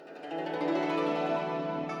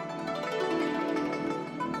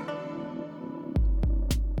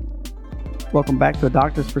Welcome back to A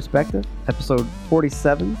Doctor's Perspective, episode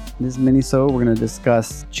 47. In this mini-sode, we're going to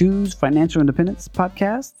discuss Choose Financial Independence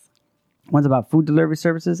podcast. One's about food delivery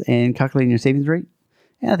services and calculating your savings rate.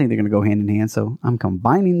 And I think they're going to go hand in hand, so I'm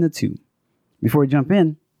combining the two. Before we jump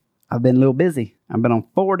in, I've been a little busy. I've been on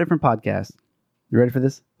 4 different podcasts. You ready for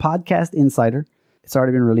this? Podcast Insider. It's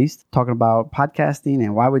already been released, talking about podcasting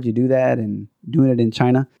and why would you do that and doing it in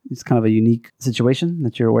China. It's kind of a unique situation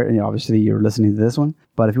that you're aware. Obviously, you're listening to this one.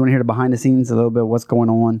 But if you want to hear the behind the scenes, a little bit of what's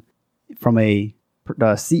going on from the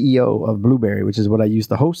CEO of Blueberry, which is what I used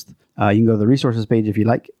to host, you can go to the resources page if you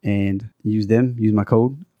like and use them. Use my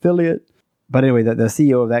code affiliate. But anyway, the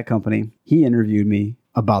CEO of that company, he interviewed me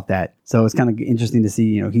about that. So it's kind of interesting to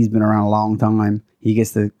see, he's been around a long time. He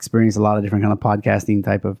gets to experience a lot of different kind of podcasting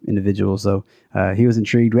type of individuals. So he was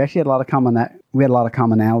intrigued. We actually had a lot of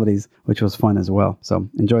commonalities, which was fun as well. So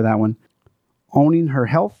enjoy that one. Owning Her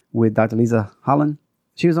Health with Dr. Lisa Holland.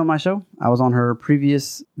 She was on my show. I was on her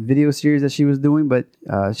previous video series that she was doing, but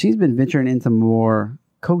she's been venturing into more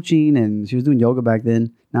coaching, and she was doing yoga back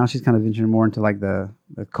then. Now she's kind of venturing more into like the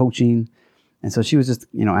coaching. And so she was just,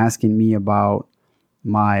 asking me about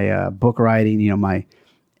my book writing, my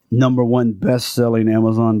number 1 best-selling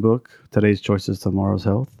Amazon book, Today's Choices, Tomorrow's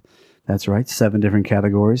Health. That's right, 7 different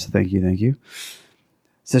categories. Thank you.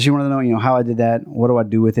 So she wanted to know, how I did that. What do I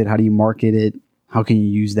do with it? How do you market it? How can you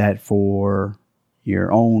use that for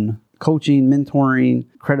your own coaching, mentoring,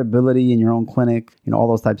 credibility in your own clinic, all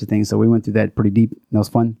those types of things. So we went through that pretty deep. That was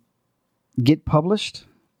fun. Get published.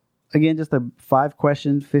 Again, just a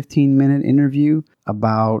 5-question, 15-minute interview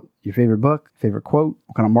about your favorite book, favorite quote,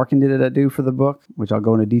 what kind of marketing did I do for the book, which I'll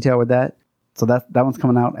go into detail with that. So that one's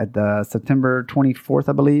coming out at the September 24th,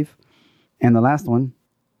 I believe. And the last one,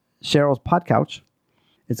 Cheryl's Podcouch.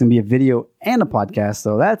 It's going to be a video and a podcast,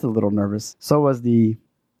 so that's a little nervous. So was the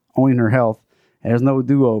Owning Her Health. There's no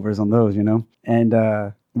do-overs on those, And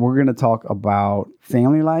we're going to talk about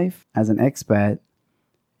family life as an expat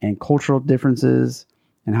and cultural differences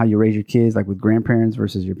and how you raise your kids, like with grandparents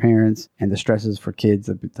versus your parents, and the stresses for kids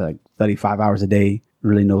to like 35 hours a day,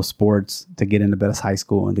 really no sports to get into the best high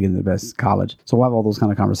school and to get into the best college. So we'll have all those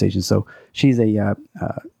kind of conversations. So she's a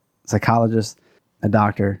psychologist, a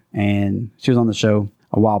doctor, and she was on the show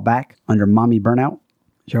a while back under Mommy Burnout,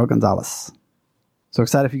 Cheryl Gonzalez. So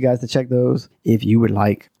excited for you guys to check those if you would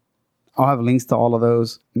like. I'll have links to all of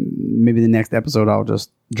those. Maybe the next episode, I'll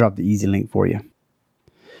just drop the easy link for you.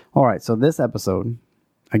 All right, so this episode,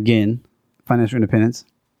 again, financial independence.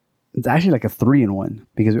 It's actually like a 3-in-1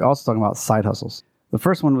 because we're also talking about side hustles. The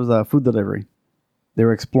first one was food delivery. They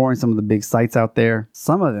were exploring some of the big sites out there.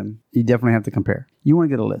 Some of them you definitely have to compare. You want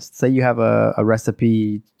to get a list. Say you have a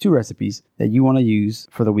recipe, 2 recipes that you want to use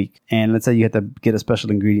for the week. And let's say you have to get a special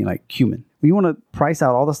ingredient like cumin. You want to price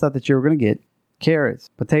out all the stuff that you're going to get. Carrots,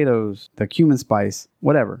 potatoes, the cumin spice,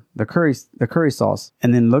 whatever, the curry sauce,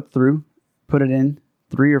 and then look through, put it in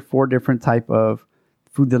 3 or 4 different type of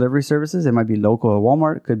food delivery services. It might be local to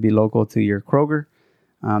Walmart. It could be local to your Kroger.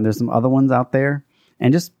 There's some other ones out there.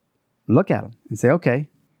 And just look at them and say, okay,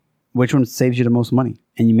 which one saves you the most money?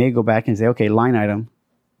 And you may go back and say, okay, line item.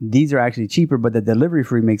 These are actually cheaper, but the delivery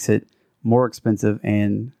fee makes it more expensive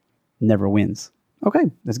and never wins.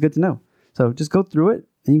 Okay, that's good to know. So just go through it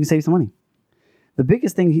and you can save some money. The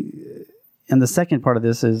biggest thing, and the second part of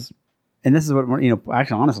this is, and this is what,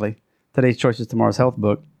 actually, honestly, Today's Choices, Tomorrow's Health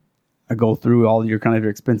book, I go through all your kind of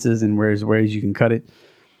your expenses and ways you can cut it.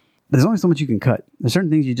 There's only so much you can cut. There's certain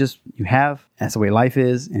things you have. That's the way life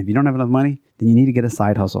is. And if you don't have enough money, then you need to get a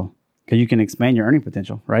side hustle because you can expand your earning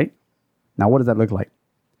potential, right? Now, what does that look like?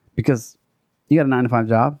 Because you got a 9-to-5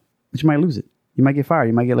 job, but you might lose it. You might get fired.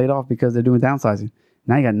 You might get laid off because they're doing downsizing.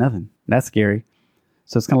 Now you got nothing. That's scary.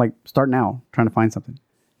 So it's kind of like start now, trying to find something.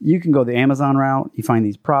 You can go the Amazon route. You find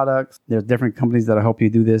these products. There's different companies that'll help you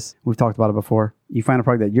do this. We've talked about it before. You find a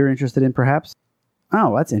product that you're interested in, perhaps.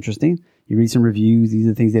 Oh, that's interesting. You read some reviews. These are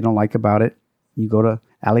the things they don't like about it. You go to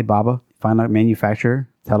Alibaba, find a manufacturer,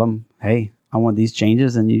 tell them, hey, I want these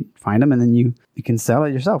changes, and you find them, and then you can sell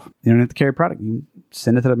it yourself. You don't have to carry a product. You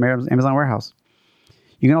send it to the Amazon warehouse.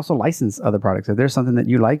 You can also license other products. If there's something that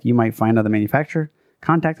you like, you might find another manufacturer,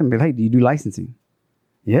 contact them, and be like, hey, do you do licensing?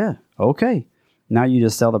 Yeah, okay. Now you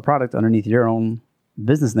just sell the product underneath your own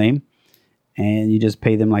business name, and you just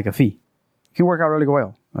pay them like a fee. It can work out really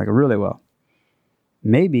well, really well.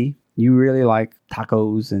 Maybe you really like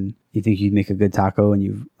tacos and you think you'd make a good taco, and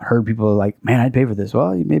you've heard people like, man, I'd pay for this.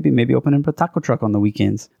 Well, you maybe open up a taco truck on the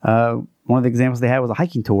weekends. One of the examples they had was a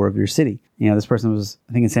hiking tour of your city. This person was,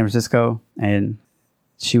 I think, in San Francisco, and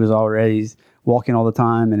she was already walking all the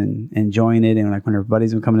time and enjoying it. And like when her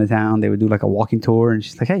buddies would come into town, they would do like a walking tour. And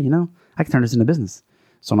she's like, hey, I can turn this into business.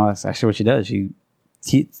 So now that's actually what she does.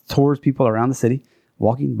 She tours people around the city,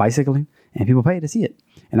 walking, bicycling, and people pay to see it.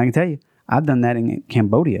 And I can tell you, I've done that in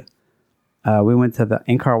Cambodia. We went to the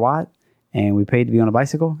Angkor Wat, and we paid to be on a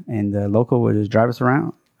bicycle, and the local would just drive us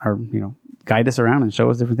around, or guide us around and show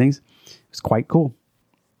us different things. It's quite cool.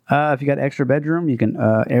 If you got extra bedroom, you can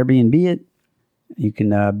Airbnb it. You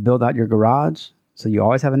can build out your garage, so you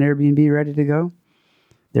always have an Airbnb ready to go.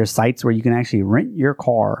 There's sites where you can actually rent your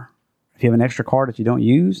car. If you have an extra car that you don't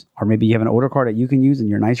use, or maybe you have an older car that you can use in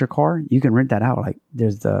your nicer car, you can rent that out. Like,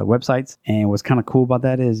 there's the websites, and what's kind of cool about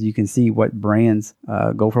that is you can see what brands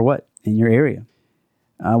go for what in your area.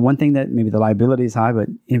 One thing that maybe the liability is high, but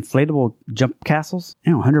inflatable jump castles,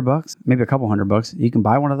 $100, maybe a couple $100. You can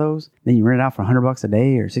buy one of those, then you rent it out for $100 a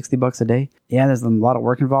day or $60 a day. Yeah, there's a lot of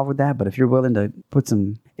work involved with that, but if you're willing to put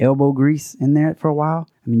some elbow grease in there for a while,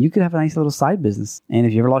 I mean, you could have a nice little side business. And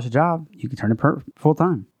if you ever lost your job, you can turn it full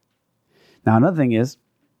time. Now, another thing is,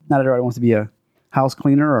 not everybody wants to be a house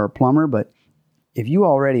cleaner or a plumber, but if you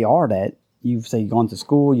already are that, you've, say, gone to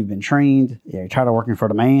school, you've been trained, you're tired of working for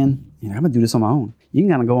the man, I'm going to do this on my own. You can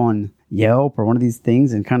kind of go on Yelp or one of these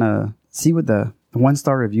things and kind of see what the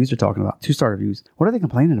 1-star reviews are talking about, 2-star reviews. What are they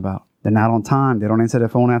complaining about? They're not on time. They don't answer their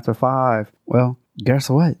phone after 5. Well, guess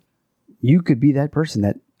what? You could be that person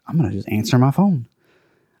that, I'm going to just answer my phone.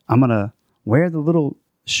 I'm going to wear the little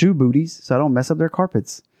shoe booties so I don't mess up their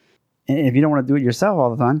carpets. And if you don't want to do it yourself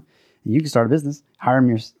all the time, you can start a business, hire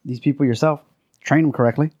these people yourself, train them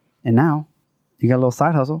correctly, and now you got a little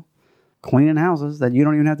side hustle, cleaning houses that you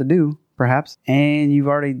don't even have to do, perhaps, and you've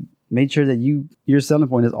already made sure that your selling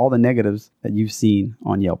point is all the negatives that you've seen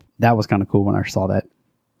on Yelp. That was kind of cool when I saw that.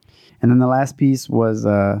 And then the last piece was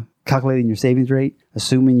calculating your savings rate,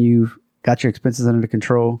 assuming you've got your expenses under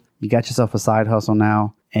control, you got yourself a side hustle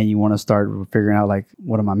now, and you want to start figuring out, like,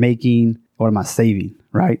 what am I making? What am I saving,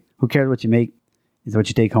 right? Who cares what you make? It's what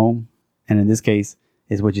you take home. And in this case,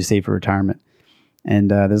 it's what you save for retirement.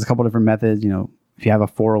 And there's a couple different methods. If you have a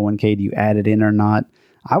 401k, do you add it in or not?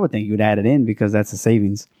 I would think you would add it in because that's a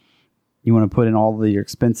savings. You want to put in all of your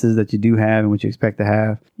expenses that you do have and what you expect to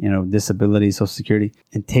have, disability, Social Security,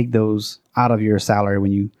 and take those out of your salary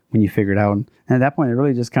when you figure it out. And at that point, it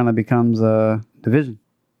really just kind of becomes a division.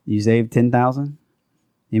 You saved $10,000,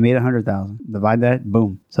 you made $100,000. Divide that,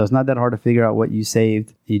 boom. So it's not that hard to figure out what you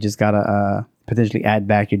saved. You just gotta potentially add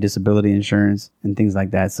back your disability insurance and things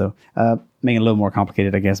like that. So make it a little more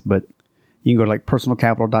complicated, I guess. But you can go to like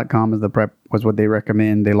personalcapital.com was what they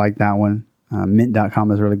recommend. They like that one.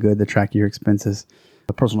 Mint.com is really good to track your expenses.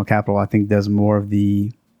 The Personal Capital, I think, does more of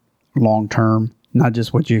the long term, not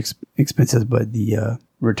just what your expenses, but the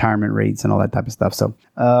retirement rates and all that type of stuff. So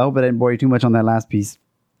I hope I didn't bore you too much on that last piece.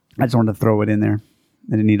 I just wanted to throw it in there.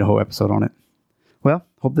 I didn't need a whole episode on it. Well,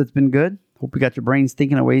 hope that's been good. Hope you got your brains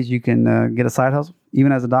thinking of ways you can get a side hustle.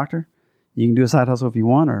 Even as a doctor, you can do a side hustle if you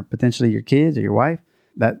want, or potentially your kids or your wife.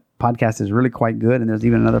 That podcast is really quite good. And there's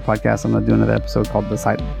even another podcast. I'm going to do another episode called the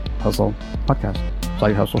Side Hustle Podcast,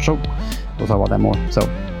 Side Hustle Show. We'll talk about that more. So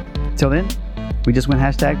till then, we just went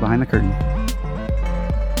 #behind the curtain.